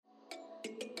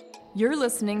You're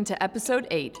listening to episode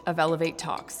 8 of Elevate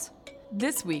Talks.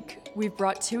 This week, we've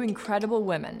brought two incredible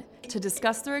women to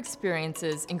discuss their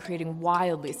experiences in creating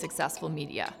wildly successful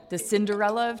media. The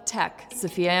Cinderella of tech,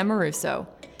 Sophia Amoruso,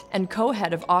 and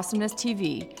co-head of Awesomeness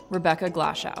TV, Rebecca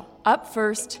Glashow. Up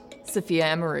first, Sophia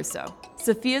Amoruso.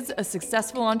 Sophia's a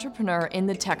successful entrepreneur in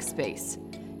the tech space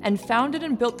and founded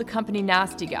and built the company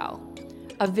Nasty Gal,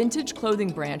 a vintage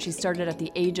clothing brand she started at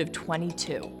the age of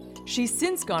 22. She's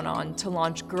since gone on to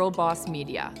launch Girl Boss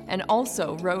Media and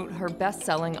also wrote her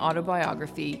best-selling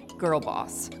autobiography, Girl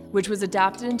Boss, which was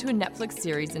adapted into a Netflix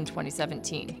series in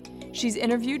 2017. She's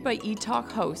interviewed by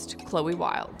eTalk host Chloe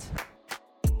Wild.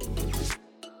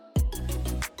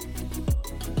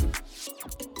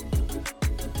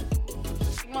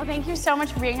 Well, thank you so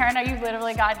much for being here. I know you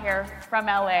literally got here from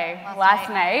LA last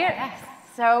night. Yes.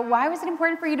 So why was it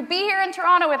important for you to be here in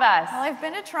Toronto with us? Well, I've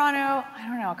been to Toronto, I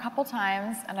don't know, a couple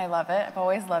times, and I love it. I've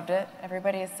always loved it.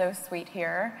 Everybody is so sweet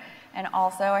here. And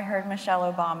also, I heard Michelle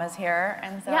Obama's here,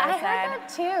 and so Yeah, I I heard said,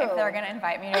 that too. if they're going to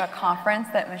invite me to a conference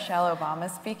that Michelle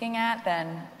Obama's speaking at,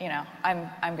 then, you know,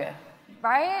 I'm good.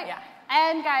 Right? Yeah.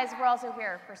 And guys, we're also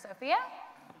here for Sophia,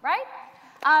 right?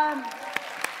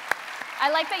 I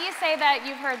like that you say that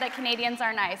you've heard that Canadians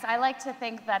are nice. I like to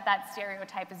think that that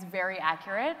stereotype is very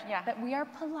accurate, Yeah. that we are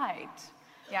polite.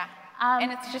 Yeah.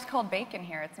 And it's just called bacon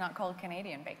here. It's not called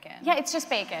Canadian bacon. Yeah, it's just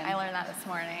bacon. I learned that this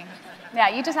morning. Yeah,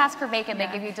 you just ask for bacon, Yeah.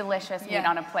 they give you delicious meat Yeah.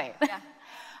 on a plate.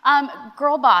 Yeah.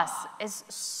 Girl Boss is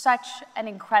such an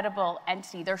incredible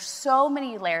entity. There's so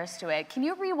many layers to it. Can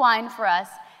you rewind for us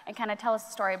and kind of tell us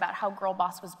a story about how Girl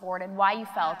Boss was born and why you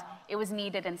felt it was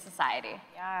needed in society?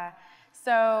 Yeah.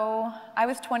 So I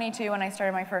was 22 when I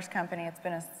started my first company. It's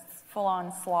been a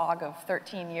full-on slog of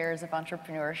 13 years of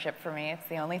entrepreneurship for me. It's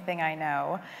the only thing I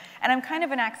know. And I'm kind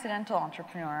of an accidental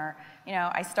entrepreneur. You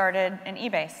know, I started an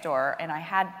eBay store and I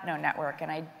had no network and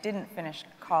I didn't finish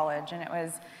college. And it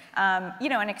was, you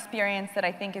know, an experience that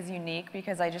I think is unique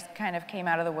because I just kind of came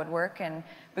out of the woodwork and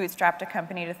bootstrapped a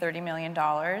company to $30 million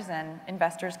and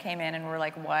investors came in and were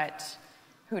like, what?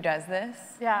 Who does this?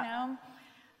 Yeah. You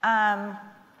know?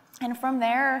 And from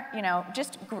there, you know,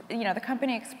 the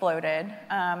company exploded,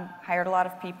 hired a lot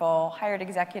of people, hired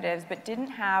executives, but didn't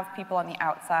have people on the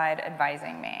outside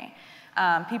advising me.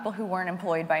 People who weren't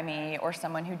employed by me or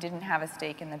someone who didn't have a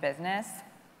stake in the business.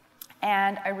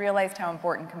 And I realized how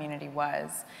important community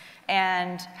was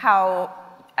and how,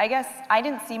 I guess, I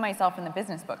didn't see myself in the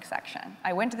business book section.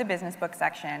 I went to the business book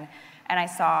section and I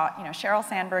saw, you know, Sheryl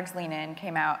Sandberg's Lean In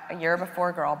came out a year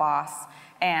before Girl Boss.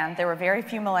 And there were very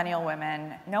few millennial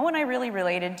women, no one I really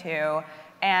related to.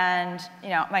 And, you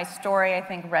know, my story, I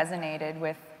think, resonated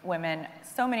with women,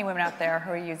 so many women out there who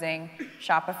are using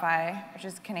Shopify, which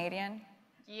is Canadian.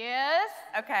 Yes.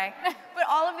 Okay. But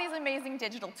all of these amazing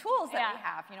digital tools that Yeah. we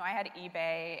have. You know, I had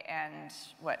eBay and,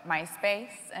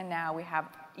 MySpace, and now we have,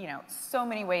 you know, so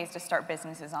many ways to start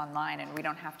businesses online, and we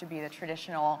don't have to be the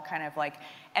traditional kind of like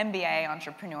MBA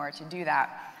entrepreneur to do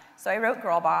that. So I wrote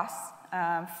Girl Boss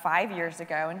 5 years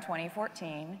ago in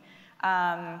 2014.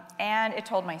 And it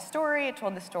told my story. It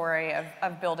told the story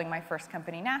of building my first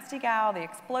company, Nasty Gal, the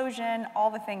explosion, all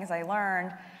the things I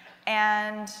learned.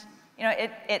 And you know,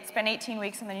 it spent 18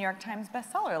 weeks on the New York Times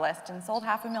bestseller list and sold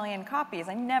 500,000 copies.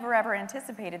 I never ever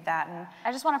anticipated that. And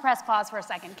I just want to press pause for a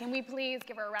second. Can we please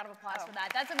give her a round of applause for that?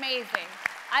 That's amazing.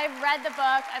 I've read the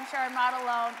book. I'm sure I'm not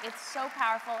alone. It's so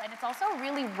powerful, and it's also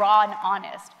really raw and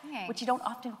honest, Thanks. which you don't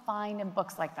often find in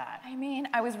books like that. I mean,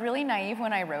 I was really naive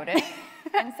when I wrote it.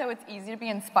 And so it's easy to be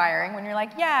inspiring when you're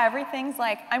like, yeah, everything's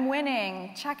like, I'm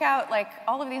winning. Check out like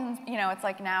all of these, you know, it's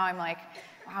like now I'm like,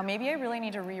 wow, maybe I really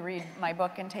need to reread my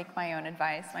book and take my own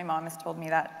advice. My mom has told me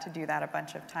to do that a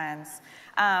bunch of times.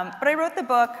 But I wrote the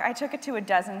book, I took it to a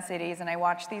dozen cities, and I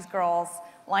watched these girls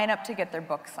line up to get their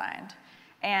book signed.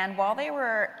 And while they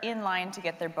were in line to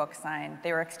get their book signed,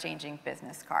 they were exchanging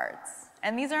business cards.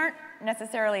 And these aren't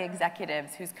necessarily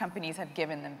executives whose companies have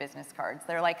given them business cards.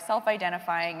 They're like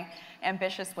self-identifying,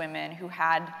 ambitious women who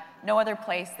had no other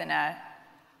place than a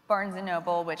Barnes &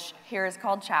 Noble, which here is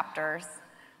called Chapters.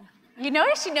 You know,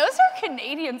 she knows her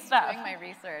Canadian stuff. Doing my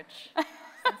research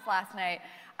since last night.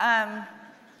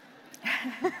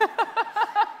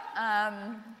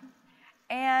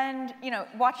 And, you know,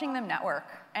 watching them network.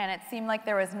 And it seemed like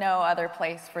there was no other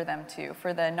place for them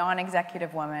for the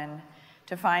non-executive woman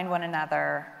to find one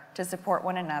another, to support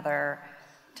one another,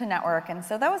 to network. And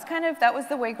so that was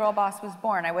the way Girl Boss was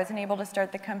born. I wasn't able to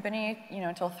start the company, you know,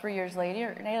 until 3 years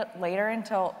later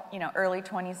until, you know, early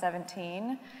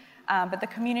 2017. But the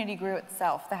community grew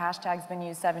itself. The hashtag's been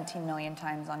used 17 million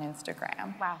times on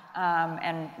Instagram. Wow.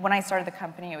 And when I started the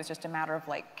company, it was just a matter of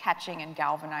like catching and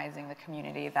galvanizing the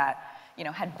community that, you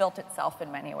know, had built itself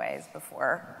in many ways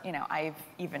before, you know, I've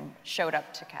even showed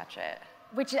up to catch it.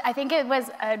 Which I think it was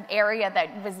an area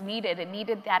that was needed. It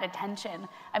needed that attention.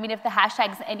 I mean, if the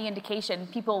hashtag's any indication,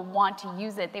 people want to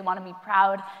use it. They want to be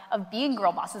proud of being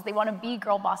girl bosses. They want to be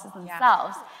girl bosses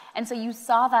themselves. Yeah. And so you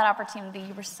saw that opportunity.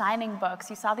 You were signing books.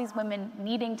 You saw these women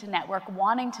needing to network,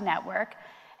 wanting to network.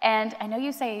 And I know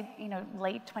you say, you know,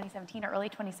 late 2017 or early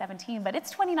 2017, but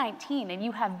it's 2019, and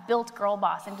you have built Girl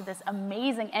Boss into this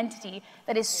amazing entity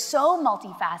that is so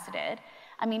multifaceted.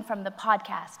 I mean, from the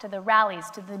podcast to the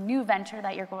rallies to the new venture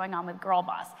that you're going on with Girl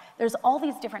Boss. There's all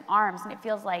these different arms, and it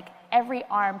feels like every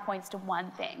arm points to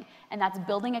one thing, and that's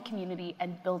building a community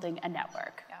and building a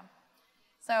network. Yeah.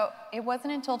 So it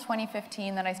wasn't until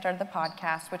 2015 that I started the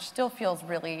podcast, which still feels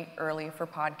really early for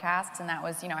podcasts, and that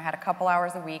was, you know, I had a couple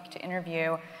hours a week to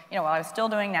interview. You know, while I was still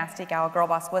doing Nasty Gal, Girl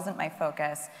Boss wasn't my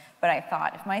focus, but I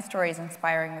thought if my story is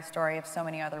inspiring, the story of so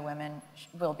many other women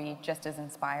will be just as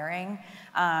inspiring.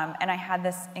 And I had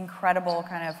this incredible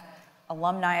kind of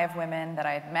alumni of women that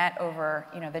I had met over,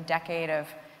 you know, the decade of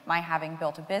my having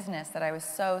built a business that I was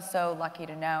so lucky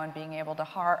to know and being able to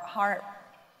harness?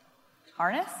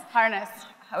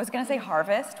 I was going to say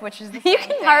harvest, which is the same You can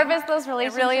thing. harvest those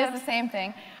relationships. It really is the same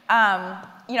thing.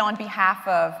 You know, on behalf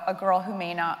of a girl who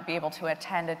may not be able to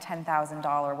attend a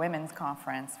 $10,000 women's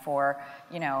conference for,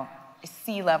 you know,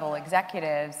 C-level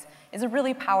executives is a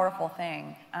really powerful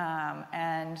thing.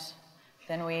 And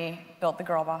then we built the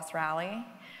Girl Boss Rally.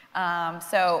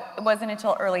 So it wasn't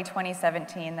until early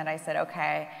 2017 that I said,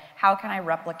 okay, how can I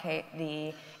replicate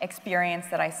the experience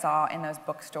that I saw in those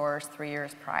bookstores 3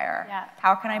 years prior? Yeah.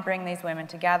 How can I bring these women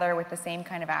together with the same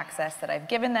kind of access that I've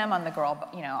given them on the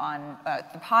on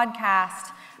the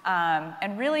podcast,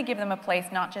 and really give them a place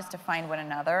not just to find one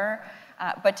another,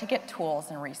 but to get tools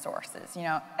and resources. You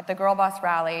know, at the Girl Boss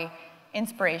Rally,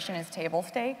 inspiration is table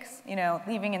stakes. You know,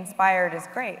 leaving inspired is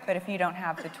great, but if you don't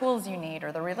have the tools you need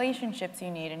or the relationships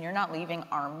you need, and you're not leaving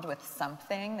armed with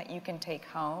something that you can take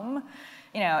home,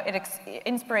 you know,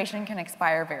 inspiration can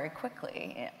expire very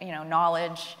quickly. You know,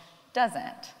 knowledge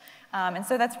doesn't. And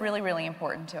so that's really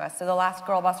important to us. So the last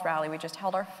Girl Boss Rally, we just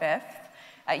held our 5th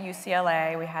at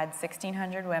UCLA. We had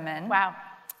 1,600 women. Wow.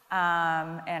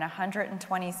 And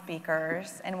 120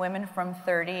 speakers, and women from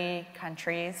 30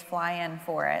 countries fly in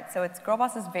for it. So Girl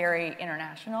Boss is very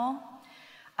international.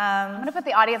 I'm going to put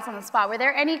the audience on the spot. Were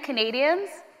there any Canadians?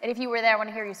 And if you were there, I want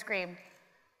to hear you scream.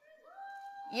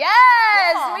 Yes!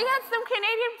 Cool. We had some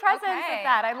Canadian presence at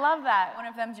that. I love that. One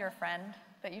of them's your friend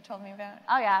that you told me about.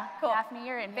 Oh, yeah. Cool. Daphne,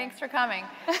 you're in. Thanks for coming.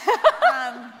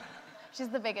 She's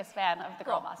the biggest fan of the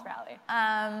Girl Boss Rally.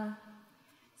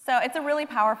 So it's a really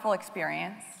powerful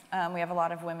experience. We have a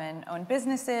lot of women-owned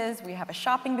businesses. We have a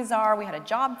shopping bazaar. We had a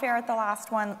job fair at the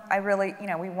last one.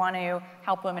 We want to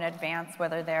help women advance,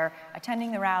 whether they're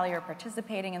attending the rally or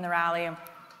participating in the rally.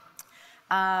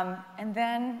 And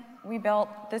then we built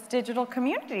this digital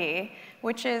community,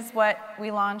 which is what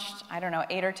we launched,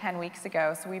 8 or 10 weeks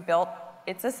ago. So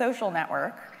it's a social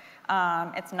network.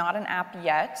 It's not an app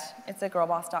yet. It's at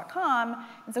girlboss.com.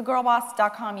 And so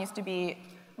girlboss.com used to be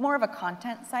more of a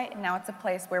content site, and now it's a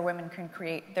place where women can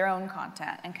create their own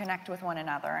content and connect with one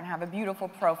another and have a beautiful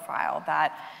profile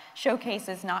that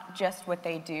showcases not just what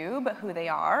they do, but who they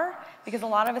are, because a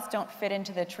lot of us don't fit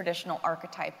into the traditional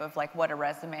archetype of like what a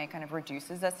resume kind of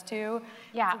reduces us to.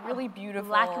 Yeah, it's a really beautiful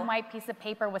black and white piece of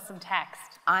paper with some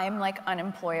text. I'm like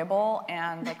unemployable,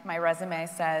 and like my resume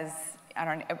says,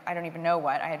 I don't even know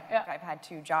what. I've had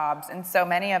 2 jobs, and so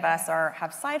many of us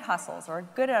have side hustles or are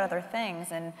good at other things,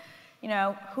 and you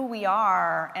know, who we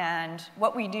are and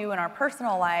what we do in our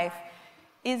personal life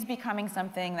is becoming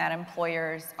something that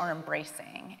employers are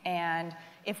embracing. And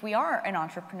if we are an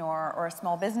entrepreneur or a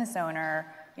small business owner,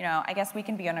 you know, I guess we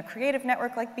can be on a creative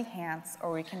network like Behance,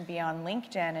 or we can be on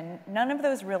LinkedIn, and none of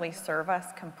those really serve us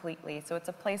completely. So it's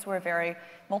a place where a very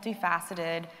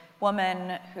multifaceted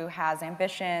woman who has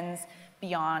ambitions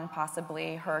beyond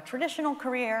possibly her traditional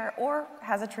career or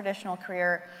has a traditional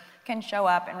career can show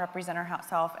up and represent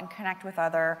herself and connect with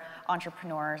other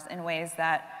entrepreneurs in ways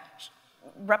that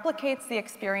replicates the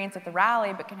experience at the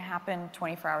rally, but can happen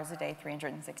 24 hours a day,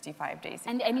 365 days a year.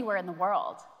 And anywhere in the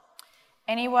world.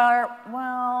 Anywhere,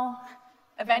 well,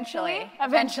 eventually.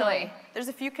 Eventually. There's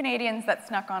a few Canadians that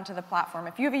snuck onto the platform.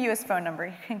 If you have a US phone number,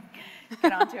 you can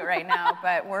get onto it right now,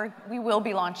 but we will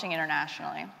be launching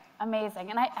internationally. Amazing.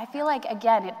 And I feel like,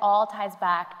 again, it all ties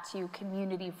back to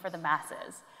community for the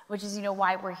masses, which is, you know,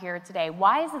 why we're here today.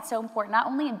 Why is it so important, not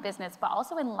only in business, but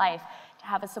also in life, to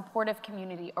have a supportive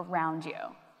community around you?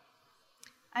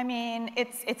 I mean,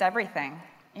 it's everything.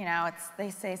 You know, they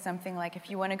say something like, if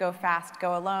you want to go fast,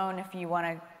 go alone. If you want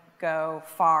to go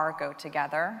far, go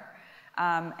together.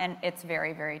 And it's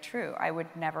very, very true. I would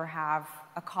never have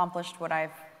accomplished what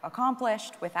I've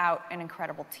accomplished without an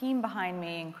incredible team behind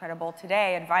me, incredible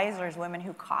today advisors, women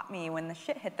who caught me when the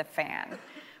shit hit the fan,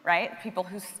 right? People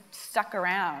who stuck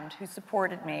around, who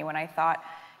supported me when I thought,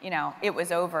 you know, it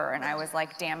was over and I was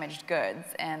like damaged goods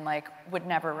and like would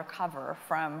never recover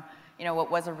from, you know,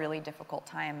 what was a really difficult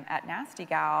time at Nasty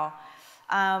Gal.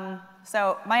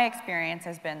 So my experience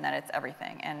has been that it's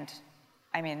everything. And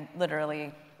I mean,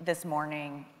 literally this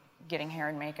morning, getting hair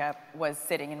and makeup was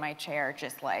sitting in my chair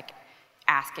just like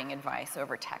asking advice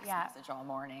over text message all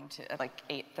morning to like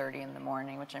 8:30 in the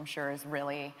morning, which I'm sure is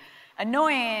really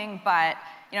annoying, but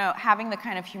you know, having the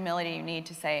kind of humility you need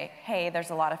to say, hey, there's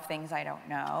a lot of things I don't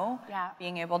know.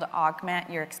 Being able to augment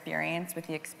your experience with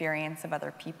the experience of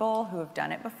other people who have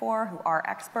done it before, who are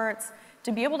experts,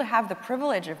 to be able to have the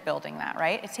privilege of building that,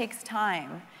 right? It takes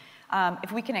time.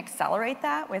 If we can accelerate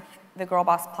that with the Girl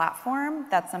Boss platform,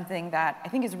 that's something that I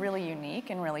think is really unique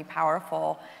and really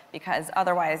powerful, because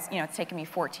otherwise, you know, it's taken me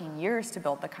 14 years to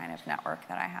build the kind of network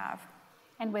that I have.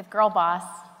 And with Girl Boss,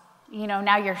 you know,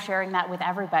 now you're sharing that with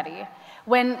everybody.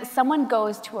 When someone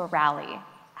goes to a rally,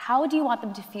 how do you want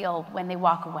them to feel when they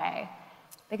walk away?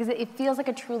 Because it feels like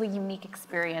a truly unique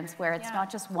experience where it's not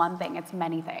just one thing, it's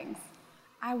many things.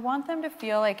 I want them to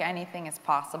feel like anything is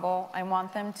possible. I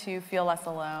want them to feel less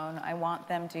alone. I want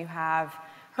them to have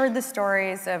heard the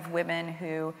stories of women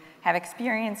who have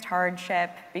experienced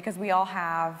hardship, because we all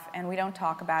have, and we don't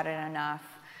talk about it enough.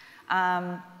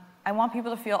 I want people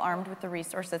to feel armed with the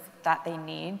resources that they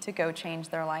need to go change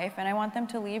their life, and I want them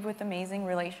to leave with amazing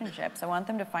relationships. I want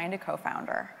them to find a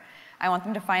co-founder. I want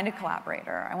them to find a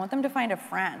collaborator. I want them to find a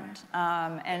friend.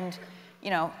 And you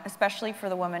know, especially for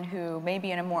the woman who may be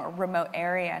in a more remote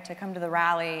area, to come to the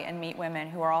rally and meet women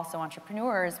who are also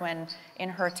entrepreneurs, when in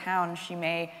her town she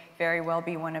may very well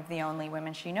be one of the only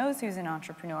women she knows who's an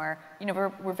entrepreneur. You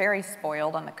know, we're very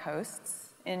spoiled on the coasts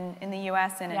in the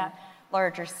US and in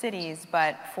larger cities,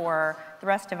 but for the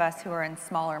rest of us who are in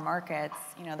smaller markets,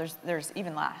 you know, there's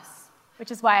even less. Which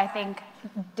is why I think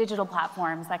digital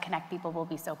platforms that connect people will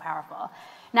be so powerful.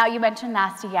 Now, you mentioned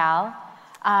Nasty Gal.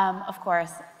 Of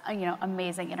course, you know,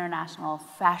 amazing international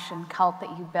fashion cult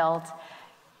that you built.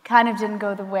 Kind of didn't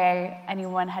go the way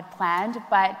anyone had planned,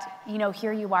 but you know,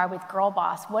 here you are with Girl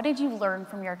Boss. What did you learn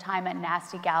from your time at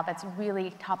Nasty Gal that's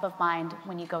really top of mind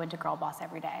when you go into Girl Boss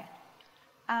every day?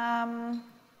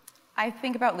 I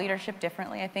think about leadership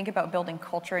differently. I think about building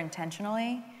culture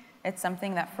intentionally. It's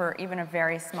something that for even a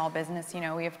very small business, you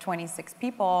know, we have 26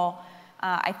 people,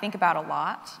 I think about a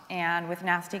lot. And with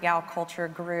Nasty Gal, culture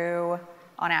grew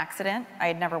on accident. I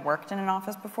had never worked in an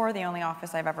office before. The only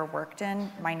office I've ever worked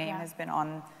in, my name has been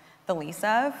on the lease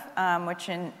of,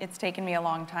 it's taken me a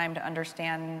long time to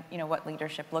understand, you know, what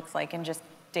leadership looks like and just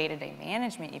day-to-day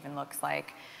management even looks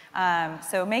like.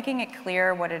 So making it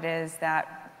clear what it is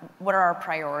what are our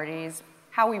priorities,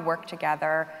 how we work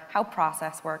together, how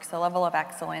process works, the level of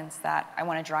excellence that I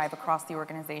want to drive across the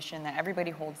organization, that everybody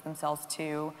holds themselves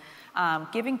to,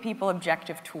 giving people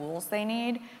objective tools they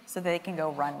need so they can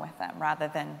go run with them, rather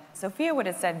than Sophia would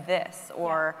have said this,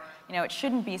 or you know, it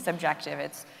shouldn't be subjective.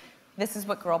 It's this is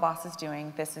what Girl Boss is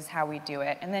doing, this is how we do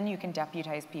it, and then you can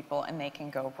deputize people and they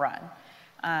can go run.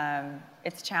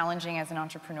 It's challenging as an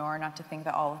entrepreneur not to think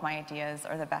that all of my ideas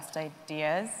are the best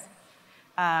ideas.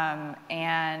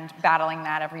 And battling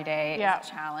that every day is a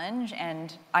challenge,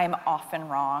 and I'm often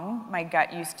wrong. My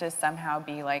gut used to somehow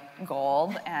be like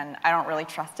gold, and I don't really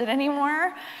trust it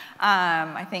anymore.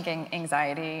 I think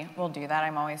anxiety will do that.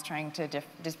 I'm always trying to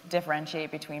differentiate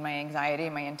between my anxiety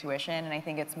and my intuition, and I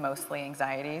think it's mostly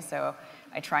anxiety, so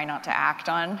I try not to act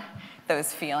on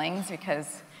those feelings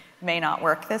because it may not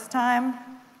work this time.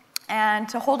 And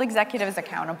to hold executives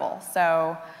accountable.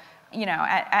 So, you know,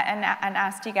 at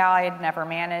Nasty Gal, I had never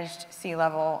managed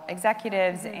C-level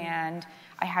executives, and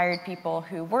I hired people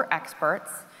who were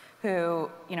experts, who,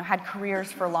 you know, had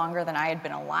careers for longer than I had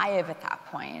been alive at that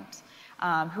point,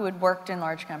 who had worked in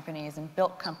large companies and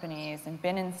built companies and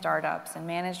been in startups and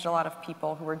managed a lot of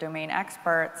people who were domain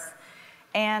experts,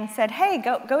 and said, hey,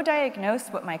 go diagnose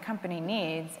what my company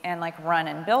needs and like run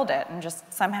and build it, and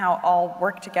just somehow all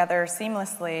work together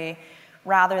seamlessly,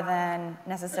 rather than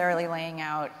necessarily laying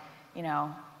out, you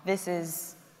know, this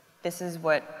is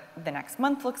what the next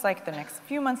month looks like, the next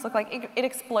few months look like. It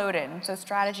exploded. And so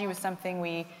strategy was something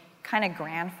we kind of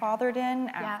grandfathered in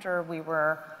after we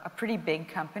were a pretty big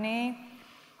company.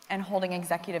 And holding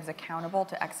executives accountable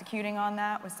to executing on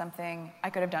that was something I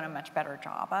could have done a much better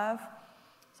job of.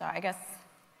 So I guess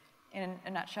in a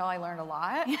nutshell, I learned a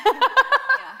lot.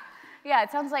 Yeah,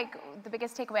 it sounds like the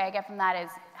biggest takeaway I get from that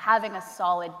is having a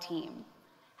solid team.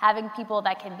 Having people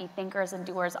that can be thinkers and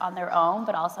doers on their own,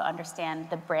 but also understand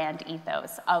the brand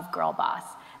ethos of Girl Boss.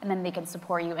 And then they can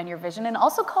support you in your vision and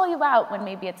also call you out when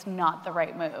maybe it's not the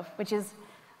right move, which is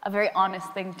a very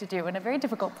honest thing to do and a very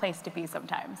difficult place to be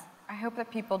sometimes. I hope that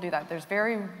people do that. There's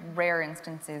very rare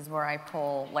instances where I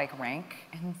pull like rank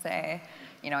and say,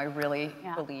 I really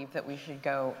believe that we should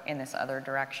go in this other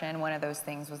direction. One of those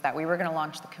things was that we were going to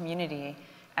launch the community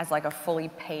as like a fully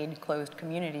paid closed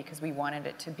community because we wanted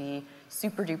it to be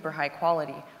super duper high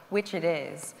quality, which it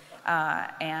is.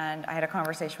 And I had a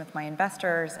conversation with my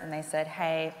investors and they said,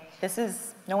 hey,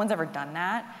 no one's ever done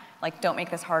that. Like, don't make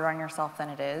this harder on yourself than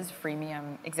it is.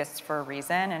 Freemium exists for a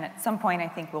reason. And at some point, I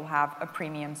think we'll have a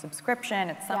premium subscription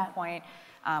at some point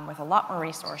with a lot more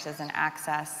resources and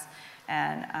access.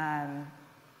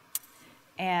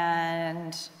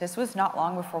 And this was not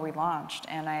long before we launched.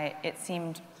 And it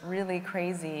seemed really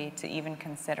crazy to even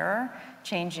consider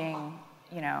changing,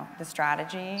 the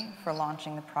strategy for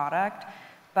launching the product.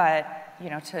 But,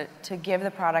 to give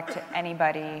the product to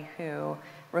anybody who,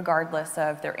 regardless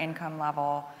of their income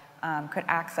level, could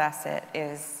access it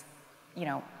is,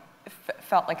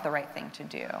 felt like the right thing to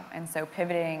do. And so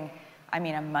pivoting, a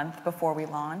month before we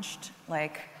launched,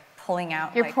 pulling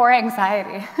out your poor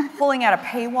anxiety, pulling out a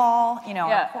paywall,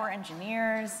 our poor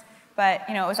engineers. But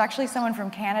it was actually someone from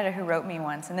Canada who wrote me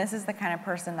once, and this is the kind of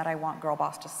person that I want Girl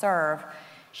Boss to serve.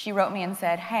 She wrote me and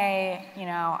said, hey,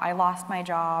 I lost my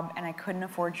job and I couldn't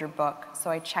afford your book, so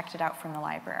I checked it out from the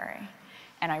library.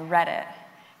 And I read it,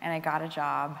 and I got a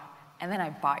job, and then I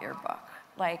bought your book.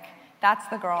 That's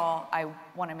the girl I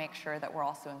want to make sure that we're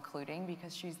also including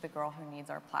because she's the girl who needs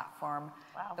our platform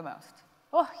the most.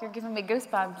 Oh, you're giving me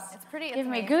goosebumps. It's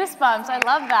giving me goosebumps. I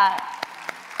love that.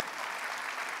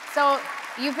 So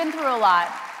you've been through a lot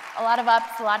of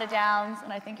ups, a lot of downs,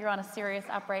 and I think you're on a serious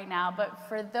up right now. But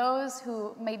for those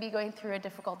who may be going through a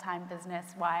difficult time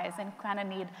business-wise and kind of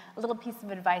need a little piece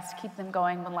of advice to keep them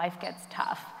going when life gets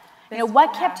tough,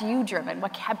 what kept you driven?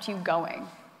 What kept you going?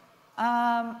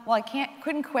 Well, I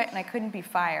couldn't quit and I couldn't be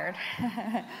fired.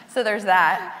 So there's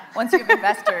that. Once you have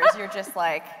investors, you're just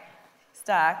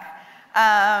stuck.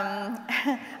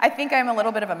 I think I'm a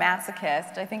little bit of a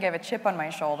masochist. I think I have a chip on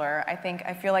my shoulder. I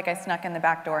feel like I snuck in the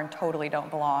back door and totally don't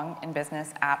belong in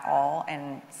business at all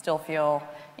and still feel,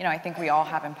 I think we all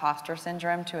have imposter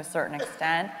syndrome to a certain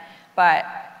extent, but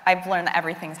I've learned that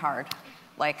everything's hard.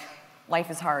 Life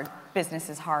is hard, business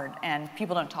is hard, and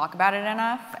people don't talk about it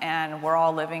enough, and we're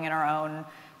all living in our own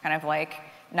kind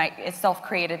of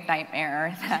self-created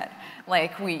nightmare that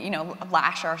we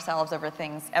lash ourselves over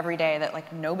things every day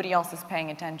that nobody else is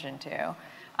paying attention to.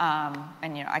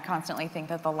 And I constantly think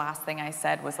that the last thing I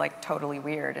said was totally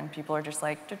weird, and people are just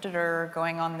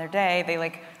going on their day.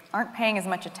 They aren't paying as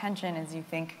much attention as you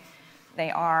think they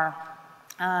are.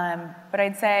 But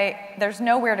I'd say there's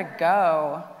nowhere to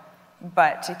go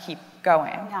but to keep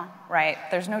going, right?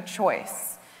 There's no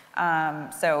choice.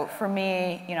 So for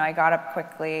me, I got up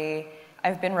quickly.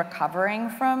 I've been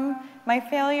recovering from my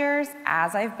failures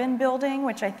as I've been building,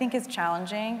 which I think is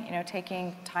challenging.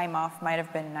 Taking time off might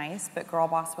have been nice, but Girl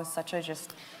Boss was such a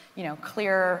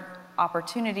clear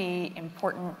opportunity,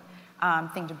 important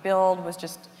thing to build, was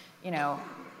just,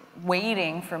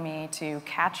 waiting for me to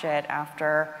catch it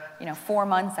after, 4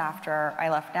 months after I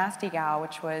left Nasty Gal,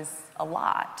 which was a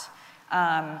lot.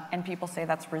 And people say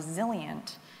that's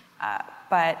resilient,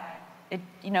 but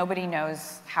nobody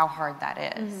knows how hard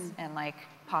that is, and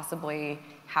possibly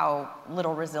how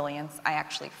little resilience I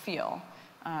actually feel.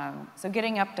 So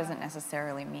getting up doesn't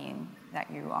necessarily mean that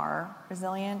you are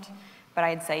resilient, but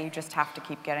I'd say you just have to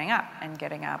keep getting up and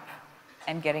getting up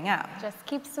and getting up. Just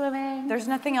keep swimming. There's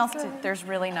nothing else there's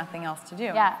really nothing else to do.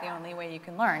 Yeah. It's the only way you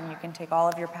can learn. You can take all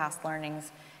of your past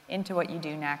learnings into what you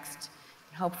do next.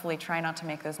 Hopefully try not to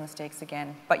make those mistakes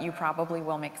again, but you probably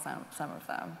will make some of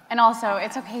them. And also,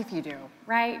 it's okay if you do,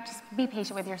 right? Just be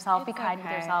patient with yourself, be kind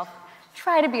with yourself.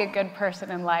 Try to be a good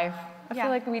person in life. I feel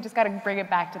like we just got to bring it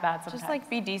back to that sometimes. Just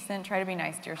be decent, try to be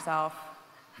nice to yourself,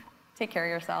 take care of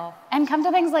yourself. And come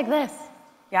to things like this.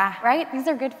 Yeah. Right? These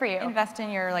are good for you. Invest in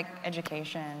your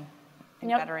education.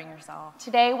 Bettering yourself.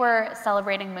 Today we're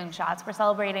celebrating moonshots. We're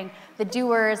celebrating the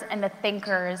doers and the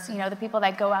thinkers, the people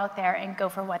that go out there and go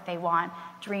for what they want,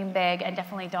 dream big, and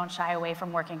definitely don't shy away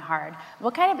from working hard.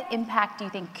 What kind of impact do you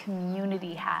think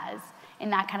community has in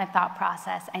that kind of thought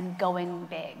process and going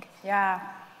big? Yeah.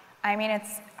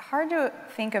 It's hard to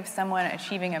think of someone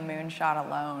achieving a moonshot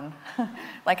alone.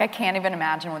 I can't even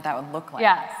imagine what that would look like.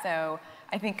 Yeah. So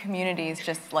I think community is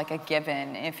just like a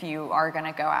given if you are going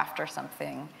to go after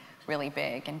something really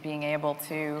big, and being able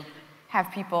to have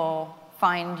people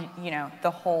find, the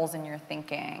holes in your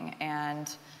thinking. And,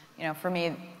 for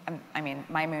me, I mean,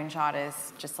 my moonshot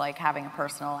is just like having a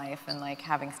personal life and like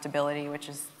having stability, which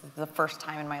is the first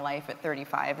time in my life at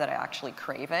 35 that I actually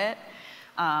crave it.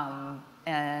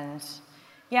 And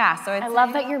yeah, so it's, I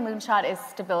love that your moonshot is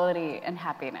stability and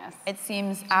happiness. It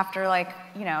seems after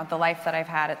the life that I've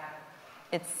had,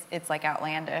 it's like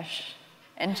outlandish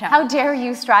and How dare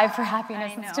you strive for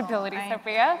happiness and stability,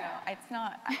 Sophia? It's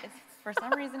not. For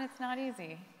some reason, it's not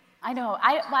easy. I know.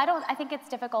 I think it's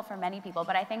difficult for many people,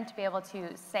 but I think to be able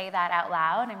to say that out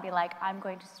loud and be like, I'm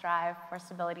going to strive for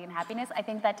stability and happiness, I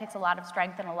think that takes a lot of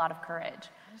strength and a lot of courage.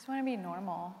 I just want to be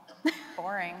normal,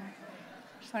 boring.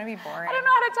 I just want to be boring. I don't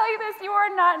know how to tell you this. You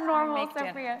are not normal,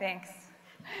 Sophia. Thanks.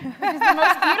 Which is the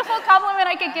most beautiful compliment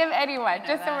I could give anyone,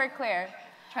 just so we're clear.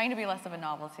 Trying to be less of a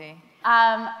novelty.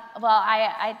 Well,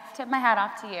 I tip my hat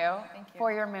off to you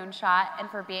for your moonshot and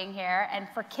for being here and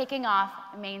for kicking off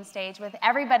Main Stage with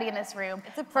everybody in this room.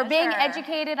 It's a pleasure. For being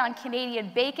educated on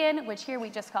Canadian bacon, which here we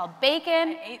just call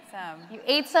bacon. I ate some. You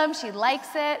ate some. She likes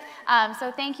it.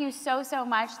 So thank you so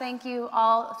much. Thank you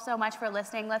all so much for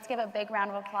listening. Let's give a big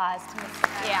round of applause to Ms.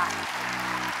 Yeah.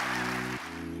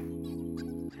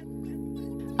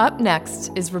 Up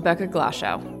next is Rebecca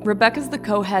Glashow. Rebecca's the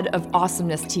co-head of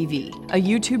Awesomeness TV, a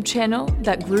YouTube channel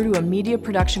that grew to a media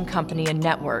production company and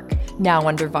network, now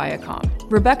under Viacom.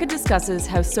 Rebecca discusses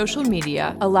how social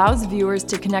media allows viewers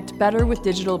to connect better with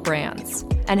digital brands,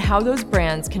 and how those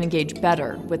brands can engage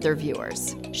better with their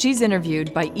viewers. She's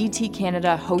interviewed by ET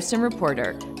Canada host and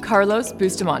reporter, Carlos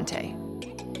Bustamante.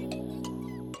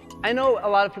 I know a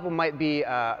lot of people might be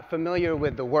familiar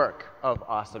with the work of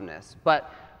Awesomeness,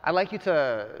 but I'd like you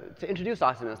to introduce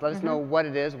Awesomeness. Let us know what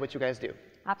it is, what you guys do.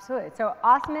 Absolutely. So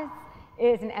Awesomeness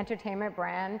is an entertainment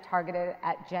brand targeted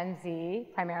at Gen Z,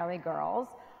 primarily girls.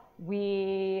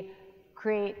 We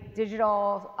create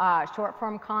digital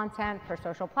short-form content for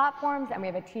social platforms, and we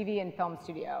have a TV and film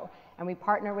studio. And we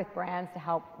partner with brands to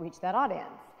help reach that audience.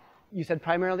 You said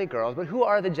primarily girls, but who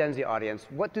are the Gen Z audience?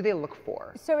 What do they look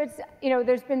for? So it's,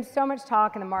 there's been so much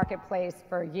talk in the marketplace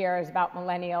for years about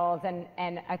millennials,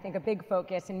 and I think a big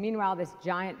focus, and meanwhile this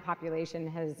giant population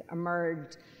has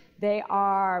emerged. They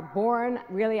are born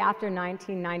really after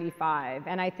 1995,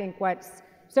 and I think what's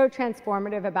so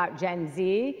transformative about Gen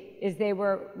Z is they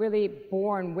were really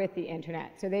born with the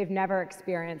internet, so they've never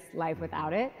experienced life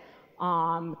without it.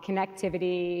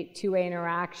 Connectivity, two-way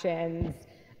interactions,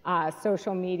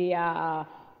 social media,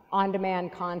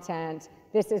 on-demand content,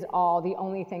 this is all the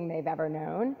only thing they've ever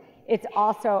known. It's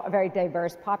also a very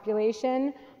diverse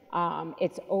population.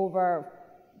 It's over,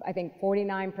 I think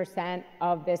 49%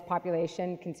 of this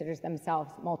population considers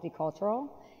themselves multicultural.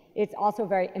 It's also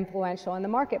very influential in the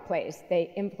marketplace.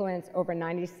 They influence over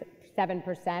 97%,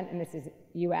 and this is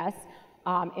US,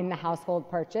 in the household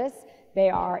purchase.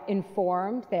 They are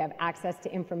informed, they have access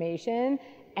to information,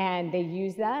 and they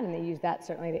use that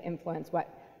certainly to influence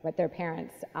what their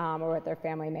parents or what their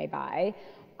family may buy.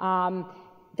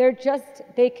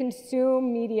 They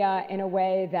consume media in a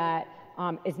way that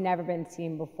has never been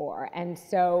seen before. And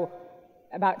so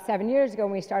about 7 years ago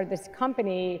when we started this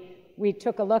company, we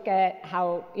took a look at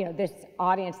how this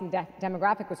audience and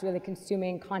demographic was really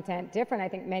consuming content different. I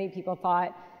think many people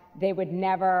thought they would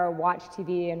never watch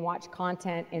TV and watch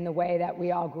content in the way that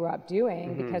we all grew up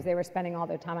doing because they were spending all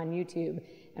their time on YouTube.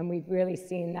 And we've really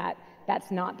seen that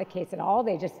that's not the case at all.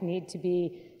 They just need to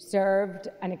be served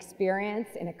an experience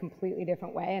in a completely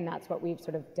different way, and that's what we've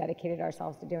sort of dedicated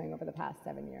ourselves to doing over the past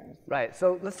 7 years. Right,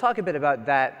 so let's talk a bit about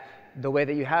that, the way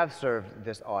that you have served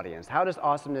this audience. How does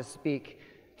Awesomeness speak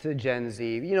to Gen Z?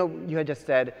 You had just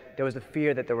said there was a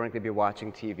fear that they weren't going to be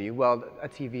watching TV. Well, a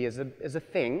TV is a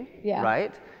thing,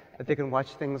 right? That they can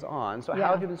watch things on. So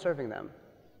how have you been serving them?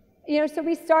 So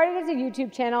we started as a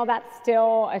YouTube channel. That's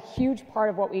still a huge part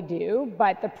of what we do.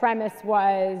 But the premise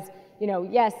was,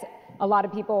 yes, a lot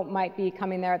of people might be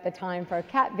coming there at the time for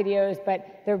cat videos,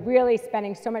 but they're really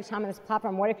spending so much time on this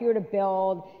platform. What if you were to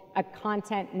build a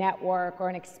content network or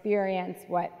an experience,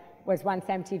 what was once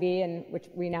MTV, and which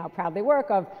we now proudly work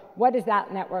of, what does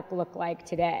that network look like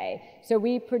today? So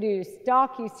we produce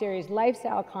docuseries,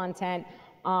 lifestyle content,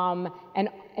 and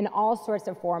in all sorts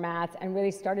of formats, and really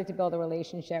started to build a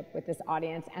relationship with this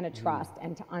audience and a trust,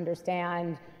 and to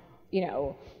understand,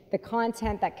 the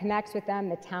content that connects with them,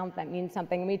 the talent that means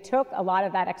something. And we took a lot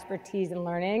of that expertise and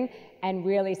learning and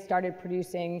really started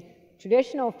producing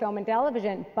traditional film and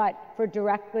television, but for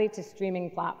directly to streaming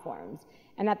platforms.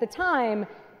 And at the time,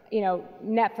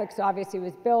 Netflix obviously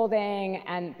was building,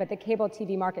 but the cable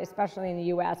TV market, especially in the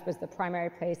US, was the primary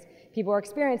place people were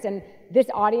experiencing. And this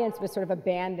audience was sort of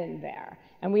abandoned there.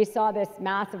 And we saw this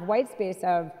massive white space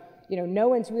of, no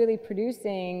one's really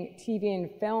producing TV and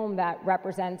film that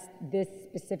represents this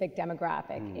specific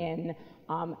demographic in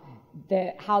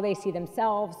how they see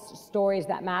themselves, stories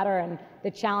that matter, and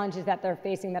the challenges that they're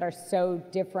facing that are so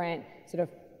different, sort of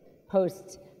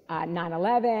post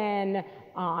 9/11,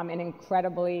 and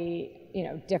incredibly,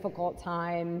 difficult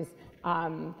times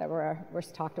that were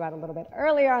talked about a little bit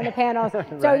earlier on the panels.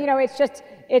 Right. So,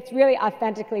 it's really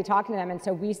authentically talking to them. And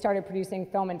so we started producing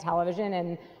film and television,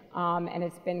 and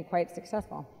it's been quite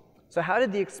successful. So how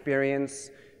did the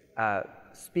experience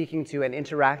speaking to and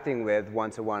interacting with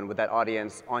one-to-one with that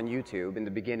audience on YouTube in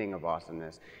the beginning of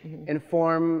Awesomeness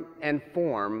inform and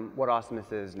form what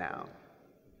Awesomeness is now?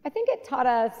 I think it taught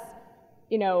us,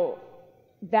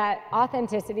 that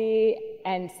authenticity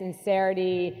and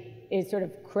sincerity is sort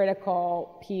of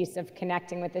critical piece of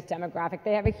connecting with this demographic.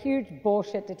 They have a huge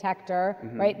bullshit detector,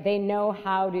 right? They know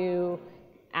how to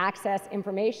access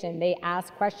information. They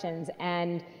ask questions,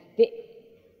 and the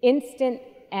instant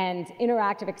and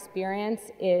interactive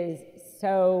experience is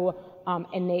so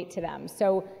innate to them.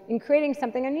 So in creating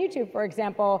something on YouTube, for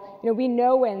example, we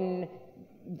know when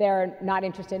they're not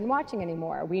interested in watching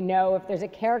anymore. We know if there's a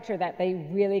character that they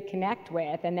really connect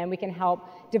with, and then we can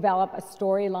help develop a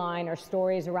storyline or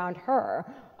stories around her.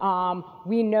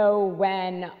 We know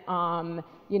when,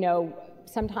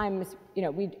 sometimes,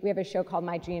 we have a show called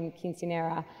My Dream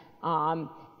Quinceañera,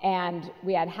 and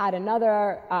we had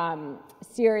another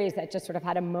series that just sort of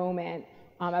had a moment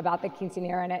about the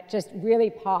quinceañera, and it just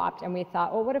really popped, and we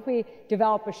thought, well, what if we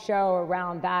develop a show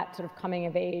around that sort of coming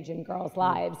of age in girls'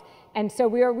 lives? And so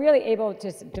we were really able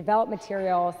to develop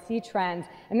material, see trends,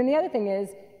 and then the other thing is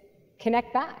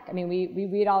connect back. I mean, we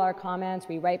read all our comments,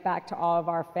 we write back to all of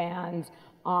our fans,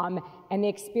 and the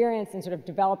experience in sort of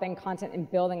developing content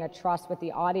and building a trust with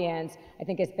the audience, I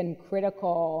think, has been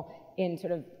critical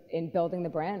in building the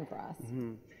brand for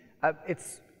us.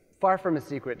 It's far from a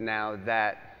secret now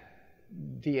that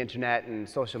the internet and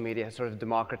social media has sort of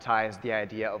democratized the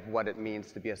idea of what it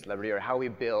means to be a celebrity, or how we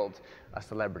build a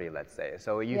celebrity, let's say.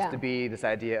 So it used to be this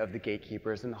idea of the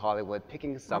gatekeepers in Hollywood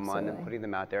picking someone and putting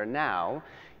them out there. Now,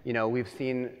 we've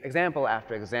seen example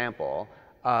after example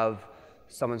of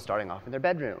someone starting off in their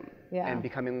bedroom and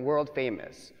becoming world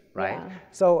famous, right? Yeah.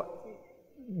 So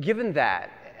given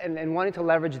that, and wanting to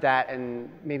leverage that and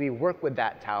maybe work with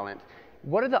that talent,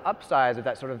 what are the upsides of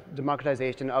that sort of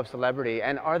democratization of celebrity,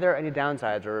 and are there any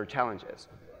downsides or challenges?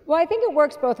 Well, I think it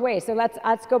works both ways. So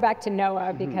let's go back to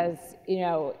Noah, because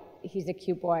he's a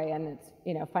cute boy and it's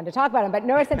fun to talk about him. But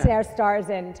Noah Centineo stars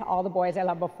in To All the Boys I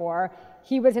Loved Before.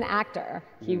 He was an actor.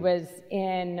 He was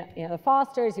in The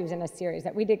Fosters. He was in a series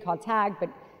that we did called Tag, but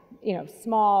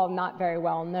small, not very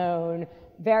well known,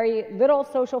 very little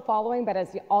social following. But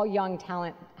as all young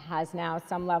talent has now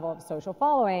some level of social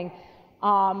following.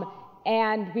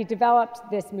 And we developed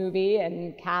this movie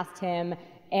and cast him,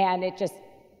 and it just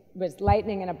was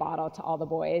lightning in a bottle To All the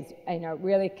Boys.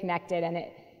 Really connected, and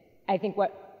I think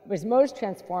what was most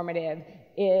transformative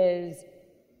is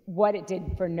what it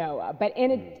did for Noah. But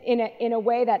in a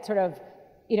way that sort of,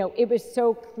 it was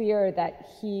so clear that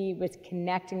he was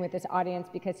connecting with this audience,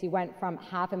 because he went from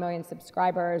 500,000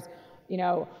 subscribers,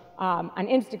 on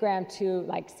Instagram to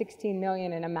like 16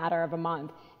 million in a matter of a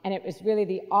month. And it was really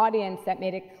the audience that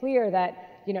made it clear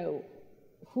that,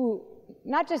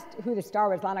 not just who the star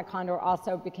was, Lana Condor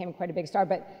also became quite a big star,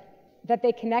 but that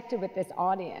they connected with this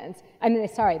audience.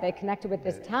 They connected with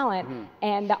this talent,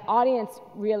 and the audience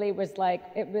really was like,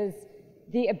 it was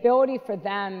the ability for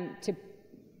them to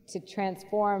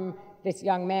transform this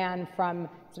young man from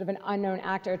sort of an unknown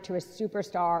actor to a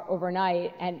superstar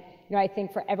overnight. And I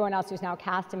think for everyone else who's now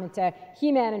cast him into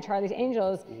He-Man and Charlie's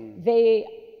Angels, they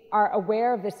are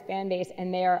aware of this fan base,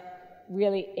 and they're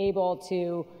really able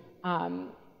to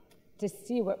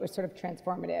see what was sort of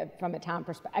transformative from a talent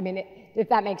perspective. I mean, if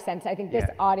that makes sense. I think this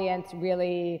audience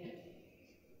really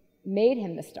made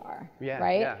him the star,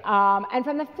 right? Yeah. And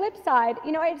from the flip side,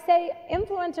 I'd say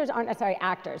influencers aren't necessarily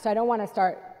actors, so I don't want to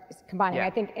start combining. I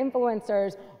think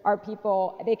influencers are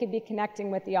people, they could be connecting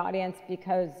with the audience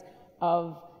because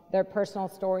of their personal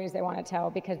stories they want to tell,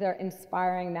 because they're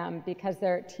inspiring them, because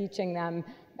they're teaching them,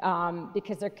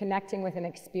 because they're connecting with an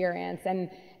experience.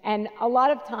 And a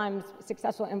lot of times,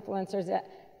 successful influencers,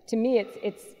 to me,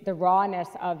 it's the rawness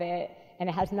of it, and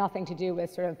it has nothing to do with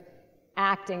sort of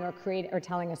acting or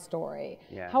telling a story.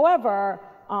 Yeah. However,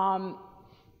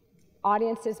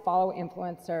 audiences follow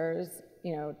influencers,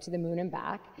 to the moon and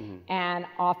back, and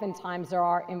oftentimes there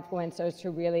are influencers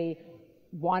who really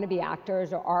want to be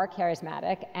actors or are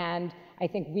charismatic, and I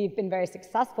think we've been very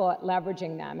successful at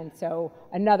leveraging them. And so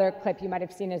another clip you might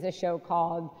have seen is a show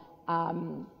called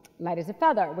Light as a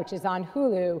Feather, which is on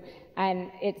Hulu,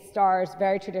 and it stars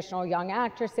very traditional young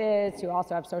actresses who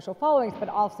also have social followings, but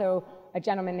also a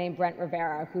gentleman named Brent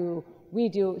Rivera, who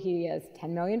he has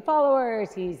 10 million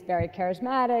followers, he's very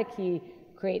charismatic, he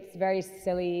creates very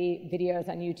silly videos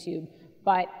on YouTube,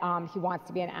 but he wants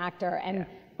to be an actor. And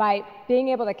by being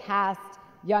able to cast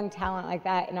young talent like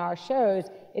that in our shows,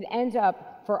 it ends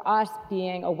up for us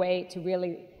being a way to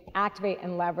really activate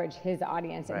and leverage his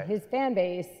audience and his fan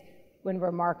base when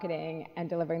we're marketing and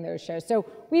delivering those shows. So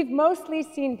we've mostly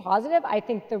seen positive. I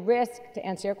think the risk, to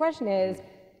answer your question, is,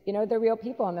 you know, they're real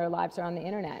people and their lives are on the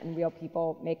internet, and real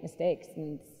people make mistakes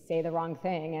and say the wrong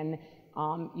thing,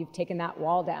 and you've taken that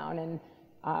wall down, and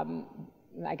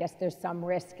I guess there's some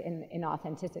risk in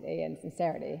authenticity and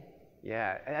sincerity.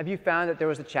 Yeah, and have you found that there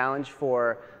was a challenge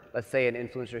for, let's say, an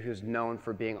influencer who's known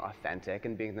for being authentic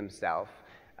and being themselves,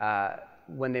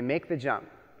 when they make the jump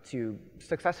to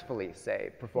successfully,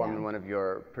 say, perform in one of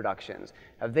your productions?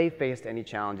 Have they faced any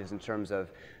challenges in terms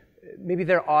of maybe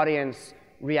their audience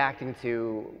reacting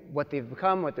to what they've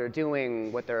become, what they're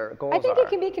doing, what their goals are? I think it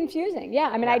can be confusing,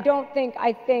 I mean,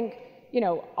 I think, you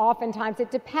know, oftentimes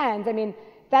it depends. I mean,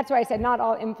 that's why I said not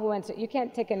all influencers, you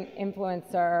can't take an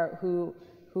influencer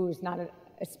who's not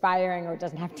aspiring or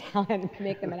doesn't have talent and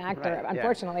make them an actor,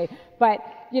 unfortunately. But,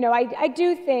 you know, I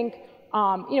do think,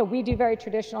 you know, we do very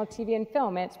traditional TV and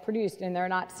film, and it's produced, and they're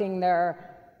not seeing the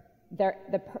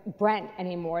Brent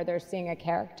anymore, they're seeing a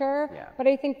character. But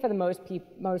I think for the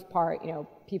most part, you know,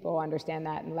 people understand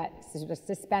that and sort of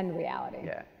suspend reality.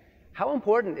 Yeah. How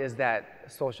important is that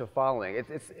social following?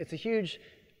 It's a huge,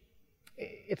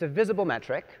 it's a visible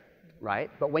metric, right?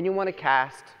 But when you want to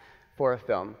cast for a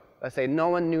film, let's say no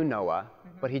one knew Noah,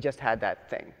 but he just had that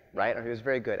thing, right? Or he was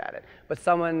very good at it. But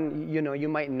someone, you know, you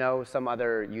might know some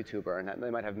other YouTuber and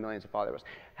they might have millions of followers.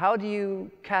 How do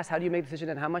you cast? How do you make decisions?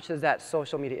 And how much does that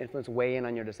social media influence weigh in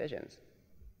on your decisions?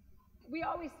 We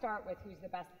always start with who's the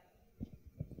best.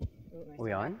 Are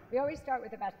we on? We always start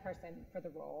with the best person for the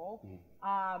role.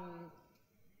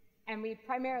 And we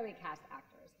primarily cast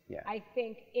actors. I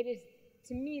think it is,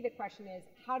 to me, the question is,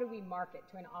 how do we market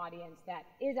to an audience that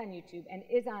is on YouTube and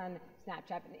is on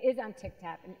Snapchat and is on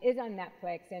TikTok and is on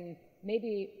Netflix and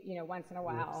maybe, you know, once in a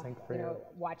while, you know,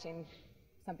 watching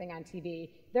something on TV.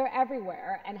 They're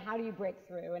everywhere, and how do you break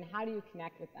through and how do you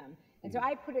connect with them? And so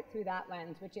I put it through that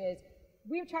lens, which is,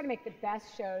 we've tried to make the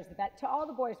best shows that To All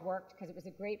the Boys worked because it was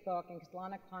a great book and because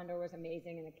Lana Condor was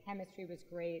amazing and the chemistry was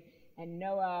great and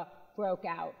Noah broke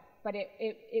out. But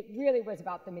it really was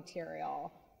about the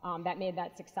material that made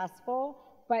that successful.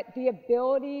 But the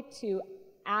ability to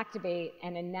activate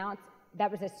and announce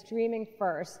that was a streaming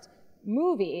first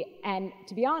movie, and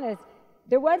to be honest,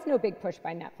 there was no big push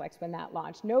by Netflix when that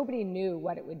launched. Nobody knew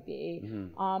what it would be.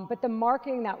 But the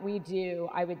marketing that we do,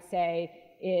 I would say,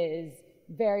 is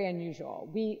very unusual.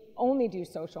 We only do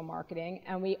social marketing,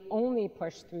 and we only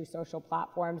push through social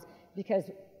platforms because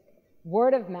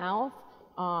word of mouth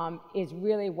is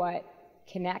really what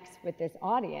connects with this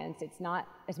audience. It's not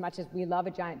as much as we love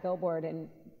a giant billboard in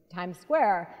Times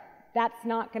Square. That's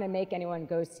not going to make anyone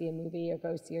go see a movie or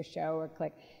go see a show or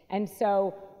click. And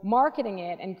so marketing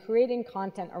it and creating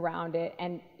content around it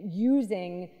and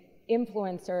using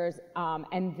influencers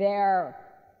and their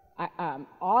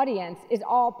audience is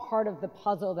all part of the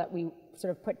puzzle that we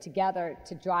sort of put together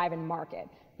to drive and market.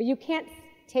 But you can't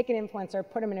take an influencer,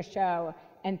 put them in a show,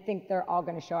 and think they're all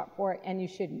going to show up for it, and you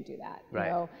shouldn't do that. You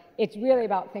know? It's really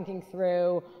about thinking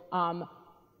through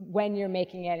when you're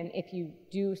making it, and if you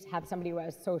do have somebody who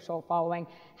has social following,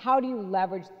 how do you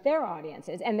leverage their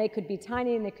audiences? And they could be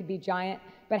tiny and they could be giant,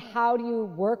 but how do you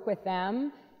work with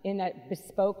them in a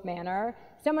bespoke manner?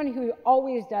 Someone who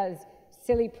always does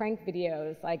silly prank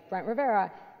videos like Brent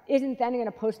Rivera isn't then going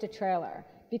to post a trailer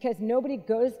because nobody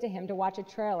goes to him to watch a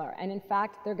trailer. And in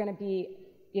fact, they're going to be,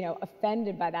 you know,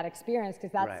 offended by that experience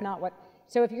because that's not what.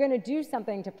 So if you're going to do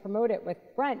something to promote it with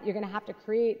Brent, you're going to have to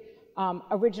create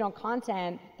original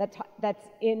content that's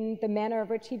in the manner of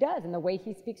which he does and the way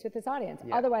he speaks with his audience.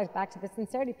 Otherwise, back to the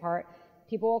sincerity part,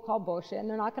 people will call bullshit and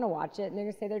they're not going to watch it and they're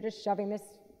going to say they're just shoving this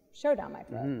show down my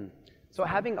throat. So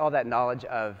having all that knowledge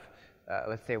of,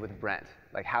 let's say with Brent,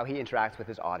 like how he interacts with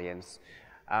his audience,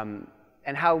 and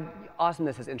how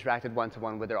Awesomeness has interacted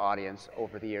one-to-one with their audience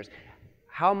over the years,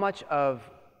 how much of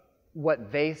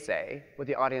what they say, what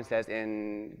the audience says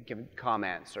in given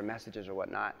comments or messages or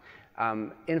whatnot,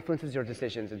 influences your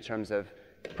decisions in terms of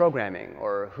programming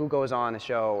or who goes on a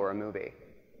show or a movie?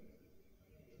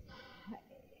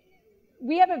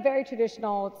 we have a very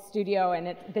traditional studio,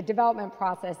 and the development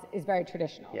process is very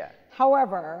traditional. Yeah.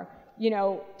 However, you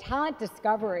know, talent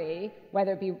discovery,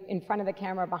 whether it be in front of the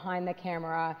camera, behind the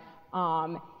camera,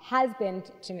 has been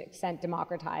to an extent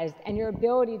democratized, and your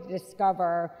ability to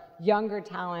discover younger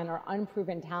talent or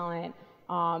unproven talent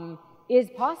is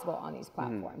possible on these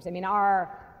platforms. I mean,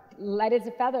 our Light as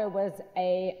a Feather was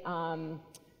a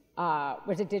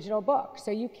digital book, so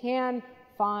you can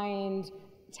find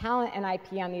talent and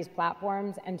IP on these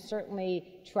platforms and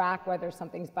certainly track whether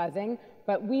something's buzzing,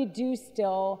 but we do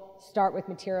still start with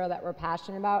material that we're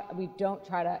passionate about. We don't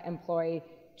try to employ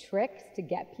tricks to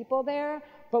get people there,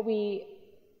 but we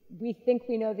think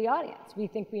we know the audience. We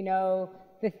think we know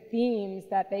the themes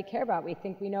that they care about. We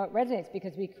think we know it resonates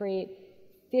because we create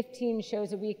 15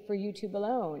 shows a week for YouTube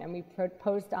alone, and we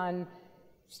post on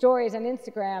stories on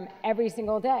Instagram every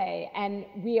single day, and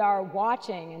we are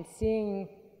watching and seeing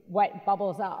what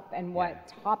bubbles up and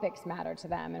what topics matter to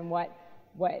them and what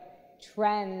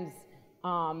trends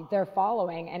they're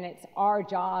following, and it's our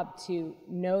job to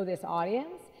know this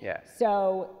audience. Yeah.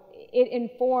 So it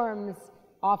informs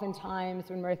oftentimes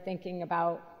when we're thinking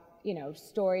about, you know,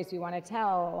 stories we want to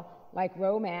tell, like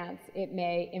romance, it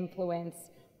may influence,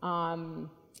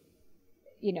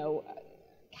 you know,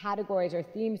 categories or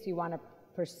themes we want to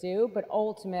pursue, but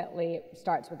ultimately it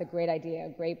starts with a great idea, a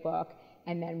great book,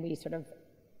 and then we sort of,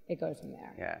 it goes from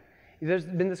there. Yeah. There's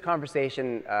been this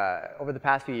conversation over the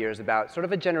past few years about sort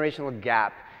of a generational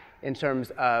gap in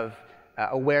terms of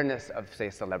awareness of, say,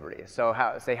 celebrities. So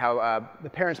how the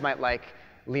parents might like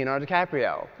Leonardo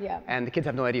DiCaprio, and the kids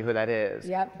have no idea who that is.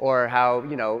 Yep. Or how,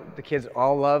 you know, the kids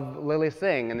all love Lily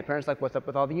Singh, and the parents like, what's up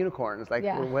with all the unicorns? Like,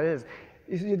 what is?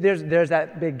 There's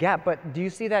that big gap, but do you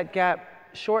see that gap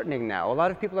shortening now? A lot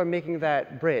of people are making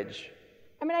that bridge.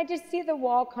 I mean, I just see the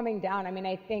wall coming down. I mean,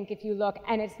 I think if you look,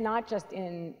 and it's not just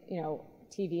in, you know,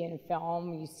 TV and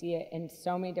film, you see it in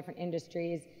so many different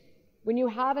industries. When you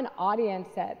have an audience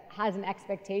that has an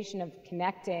expectation of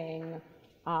connecting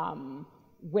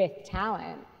with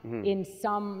talent in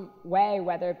some way,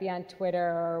 whether it be on Twitter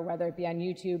or whether it be on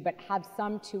YouTube, but have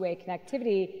some two-way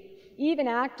connectivity, even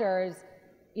actors,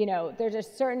 you know, there's a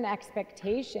certain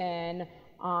expectation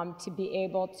to be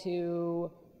able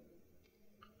to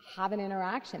have an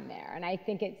interaction there. And I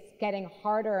think it's getting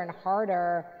harder and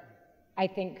harder, I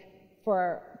think,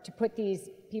 to put these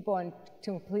people into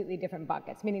completely different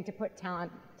buckets, meaning to put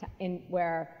talent in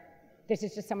where this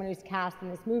is just someone who's cast in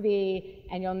this movie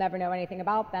and you'll never know anything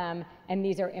about them, and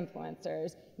these are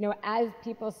influencers. You know, as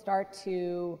people start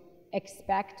to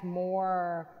expect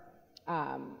more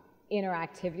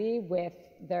interactivity with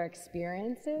their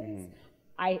experiences,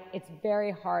 it's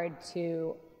very hard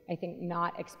to, I think,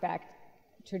 not expect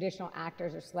traditional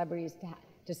actors or celebrities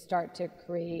to start to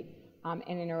create and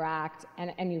interact,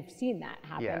 and you've seen that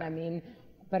happen. Yeah. I mean,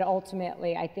 but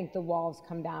ultimately, I think the walls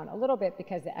come down a little bit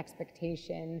because the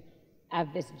expectation of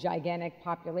this gigantic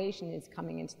population is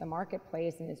coming into the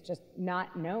marketplace, and it's just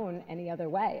not known any other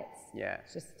way.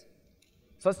 It's just.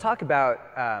 So let's talk about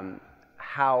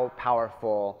how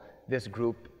powerful this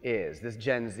group is, this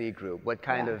Gen Z group. What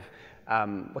kind of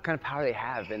power they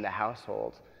have in the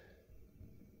household?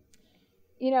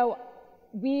 You know,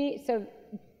 we've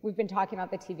been talking about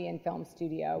the TV and film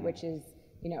studio, which is,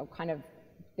 you know, kind of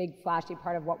big flashy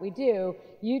part of what we do.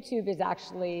 YouTube is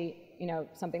actually, you know,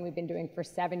 something we've been doing for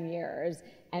 7 years,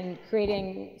 and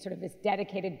creating sort of this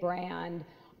dedicated brand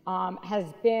has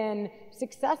been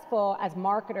successful as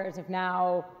marketers have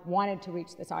now wanted to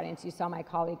reach this audience. You saw my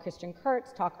colleague Christian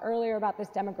Kurtz talk earlier about this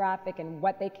demographic and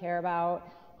what they care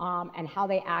about and how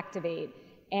they activate.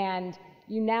 And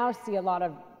you now see a lot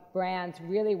of brands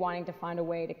really wanting to find a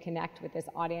way to connect with this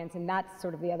audience, and that's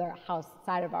sort of the other house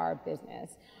side of our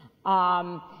business.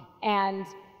 And,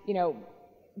 you know,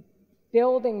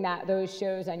 building those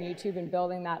shows on YouTube and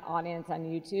building that audience on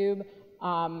YouTube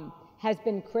has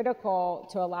been critical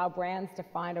to allow brands to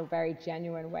find a very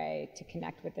genuine way to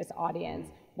connect with this audience.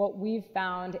 What we've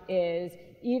found is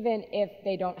even if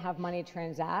they don't have money to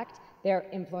transact, they're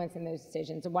influencing those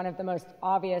decisions. And one of the most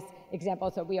obvious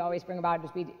examples that we always bring about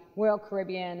is Royal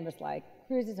Caribbean was like,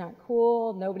 cruises aren't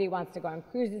cool, nobody wants to go on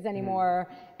cruises anymore,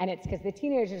 and it's because the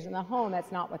teenagers in the home,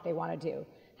 that's not what they want to do.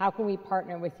 How can we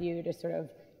partner with you to sort of,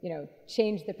 you know,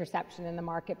 change the perception in the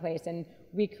marketplace? And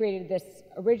we created this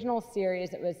original series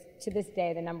that was, to this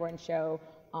day, the #1 show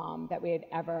that we had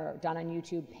ever done on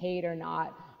YouTube, paid or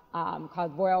not,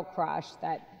 called Royal Crush,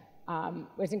 that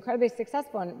was incredibly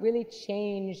successful and really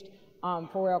changed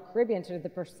for Royal Caribbean sort of the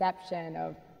perception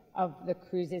of the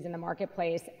cruises in the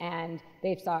marketplace, and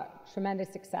they've saw tremendous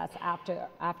success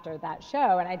after that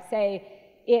show. And I'd say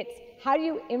it's, how do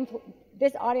you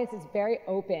this audience is very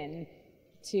open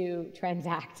to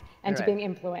transact and to Right. being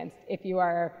influenced if you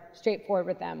are straightforward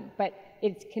with them. But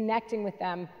it's connecting with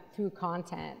them through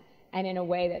content and in a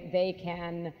way that they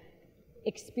can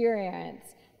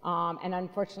experience. And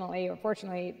unfortunately, or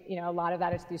fortunately, you know, a lot of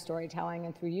that is through storytelling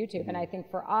and through YouTube. And I think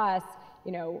for us,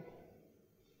 you know,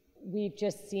 we've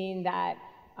just seen that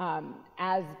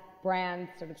as brands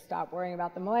sort of stop worrying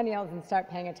about the millennials and start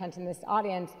paying attention to this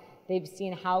audience, they've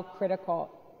seen how critical,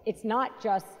 it's not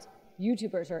just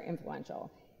YouTubers who are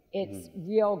influential. It's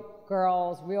real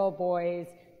girls, real boys,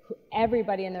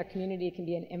 everybody in their community can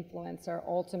be an influencer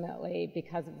ultimately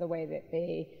because of the way that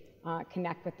they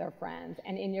connect with their friends.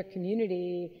 And in your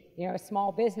community, you know, a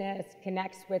small business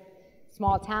connects with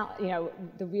small talent, you know,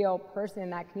 the real person in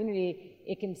that community,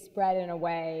 it can spread in a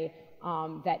way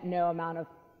that no amount of,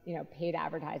 you know, paid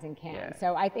advertising can. Yeah.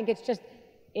 So I think it's just,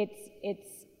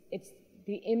 it's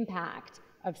the impact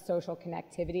of social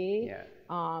connectivity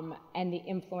and the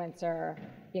influencer,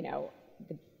 you know,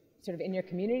 the, sort of in your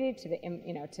community to the,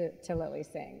 you know, to Lilly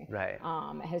Singh, Right.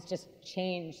 Has just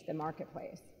changed the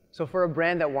marketplace. So for a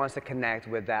brand that wants to connect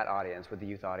with that audience, with the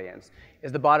youth audience,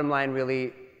 is the bottom line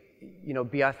really, you know,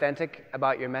 be authentic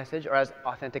about your message, or as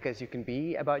authentic as you can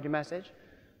be about your message?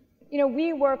 You know,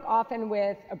 we work often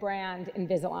with a brand,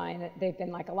 Invisalign. They've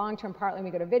been like a long-term partner. We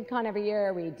go to VidCon every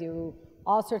year. We do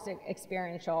all sorts of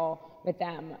experiential with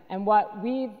them. And what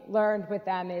we've learned with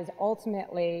them is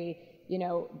ultimately, you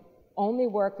know, only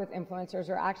work with influencers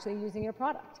who are actually using your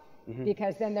product.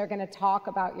 Because then they're going to talk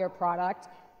about your product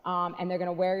and they're going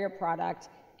to wear your product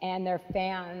and their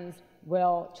fans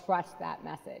will trust that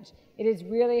message. It is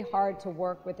really hard to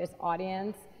work with this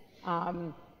audience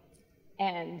and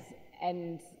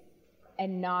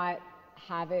not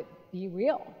have it be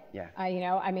real. Yeah. You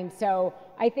know, I mean, so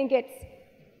I think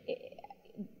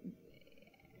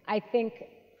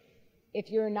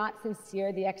if you're not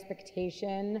sincere, the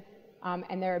expectation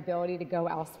and their ability to go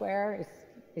elsewhere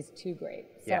is too great.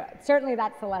 So certainly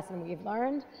that's the lesson we've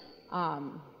learned.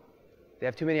 They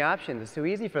have too many options. It's too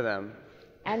easy for them.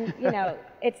 And, you know,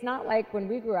 it's not like when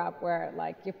we grew up where,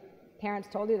 like, your parents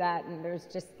told you that, and there's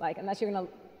just, like, unless you're going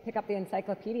to pick up the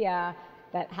encyclopedia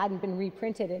that hadn't been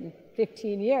reprinted in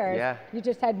 15 years, you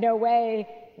just had no way,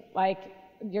 like,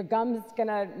 your gum's going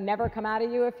to never come out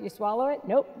of you if you swallow it.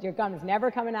 Nope, your gum's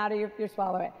never coming out of you if you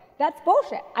swallow it. That's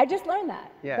bullshit. I just learned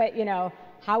that. But, you know,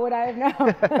 how would I have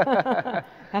known?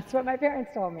 That's what my parents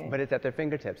told me. But it's at their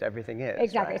fingertips. Everything is.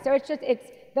 Exactly. Right? So it's just,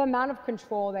 it's the amount of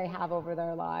control they have over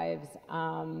their lives.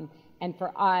 And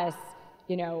for us,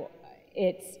 you know,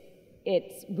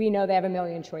 we know they have a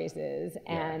million choices.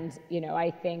 And, you know,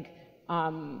 I think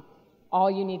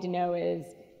all you need to know is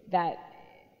that,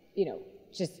 you know,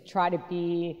 just try to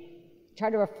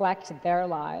reflect their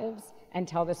lives and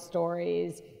tell the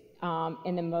stories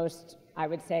in the most, I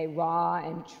would say, raw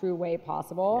and true way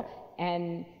possible.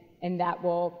 And that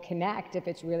will connect if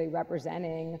it's really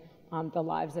representing the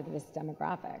lives of this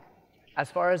demographic.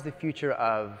 As far as the future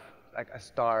of like a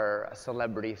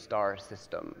celebrity star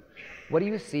system, what do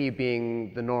you see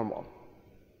being the normal?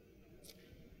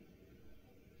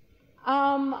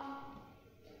 I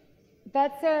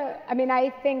mean, I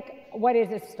think, what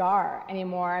is a star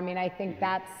anymore? I mean, I think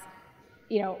that's,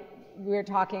 you know, we were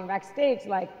talking backstage,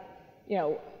 like, you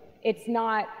know, it's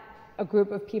not a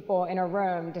group of people in a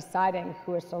room deciding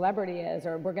who a celebrity is,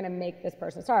 or we're going to make this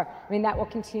person a star. I mean, that will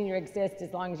continue to exist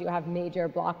as long as you have major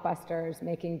blockbusters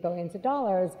making billions of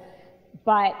dollars.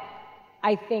 But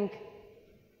I think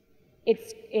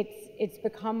it's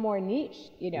become more niche,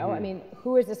 you know? I mean,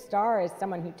 who is a star is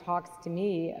someone who talks to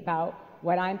me about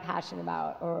what I'm passionate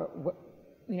about, or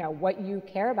you know, what you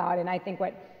care about. And I think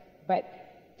what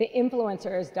the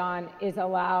influencer has done is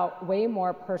allow way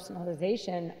more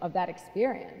personalization of that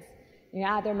experience. You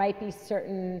know, there might be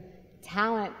certain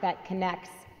talent that connects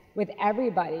with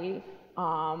everybody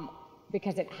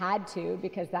because it had to,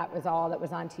 because that was all that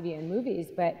was on TV and movies.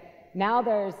 But now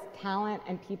there's talent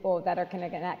and people that are going to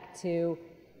connect to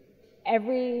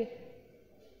every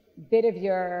bit of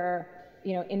your,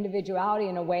 you know, individuality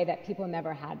in a way that people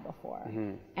never had before.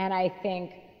 And I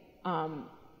think,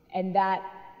 and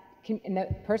the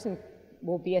person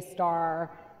will be a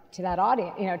star to that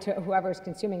audience, you know, to whoever's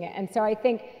consuming it. And so I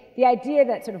think the idea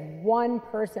that sort of one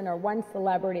person or one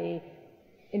celebrity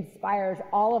inspires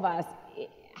all of us,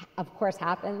 of course,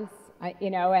 happens, you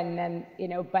know, and then, you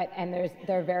know,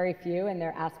 they're very few and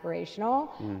they're aspirational,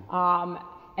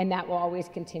 and that will always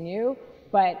continue.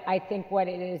 But I think what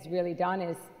it has really done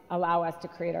is allow us to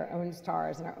create our own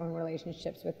stars and our own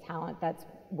relationships with talent that's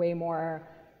way more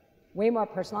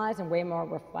personalized and way more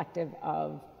reflective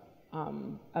of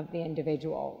the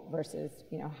individual versus,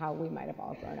 you know, how we might have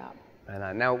all grown up.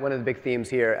 And now one of the big themes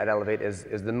here at Elevate is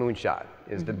the moonshot,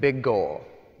 is the big goal.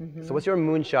 So what's your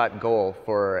moonshot goal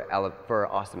for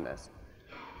awesomeness?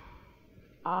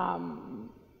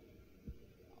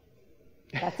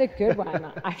 That's a good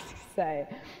one. I say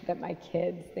that my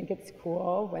kids think it's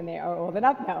cool when they are old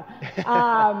enough. No.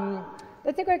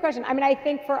 That's a great question. I mean, I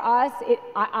think for us,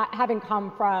 having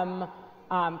come from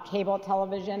cable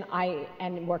television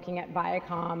and working at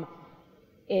Viacom,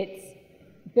 it's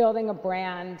building a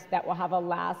brand that will have a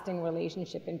lasting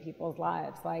relationship in people's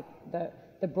lives. Like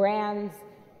the brands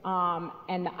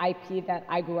and the IP that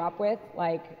I grew up with,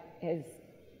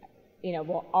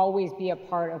 will always be a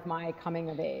part of my coming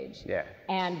of age. Yeah.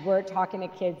 And we're talking to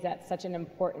kids at such an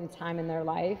important time in their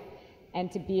life,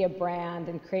 and to be a brand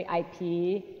and create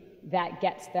IP that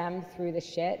gets them through the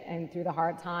shit and through the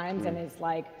hard times and is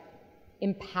like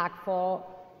impactful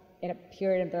in a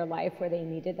period of their life where they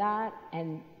needed that,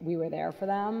 and we were there for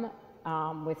them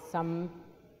with some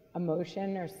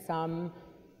emotion or some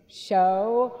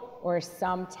show or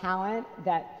some talent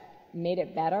that made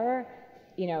it better,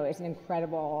 is an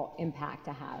incredible impact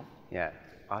to have. Yeah,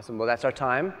 awesome. Well, that's our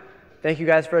time. Thank you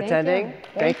guys for attending.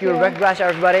 Thank you. Rebecca Glass,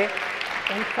 everybody.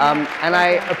 Thanks so much. And I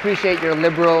appreciate your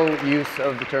liberal use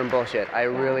of the term bullshit. I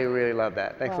really, really love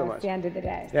that. Thanks so much. It's the end of the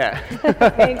day. Yeah.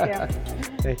 Thank you.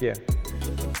 Thank you.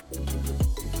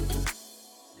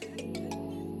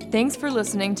 Thanks for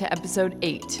listening to episode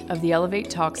 8 of the Elevate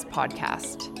Talks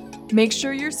podcast. Make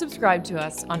sure you're subscribed to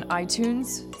us on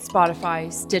iTunes,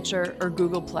 Spotify, Stitcher, or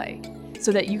Google Play,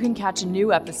 so that you can catch a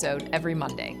new episode every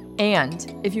Monday.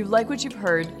 And if you like what you've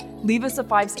heard, leave us a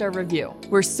 5-star review.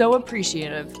 We're so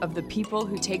appreciative of the people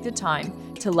who take the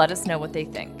time to let us know what they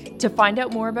think. To find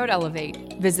out more about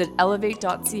Elevate, visit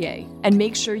elevate.ca and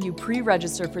make sure you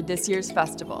pre-register for this year's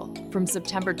festival from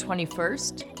September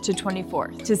 21st to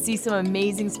 24th to see some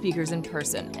amazing speakers in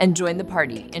person and join the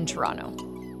party in Toronto.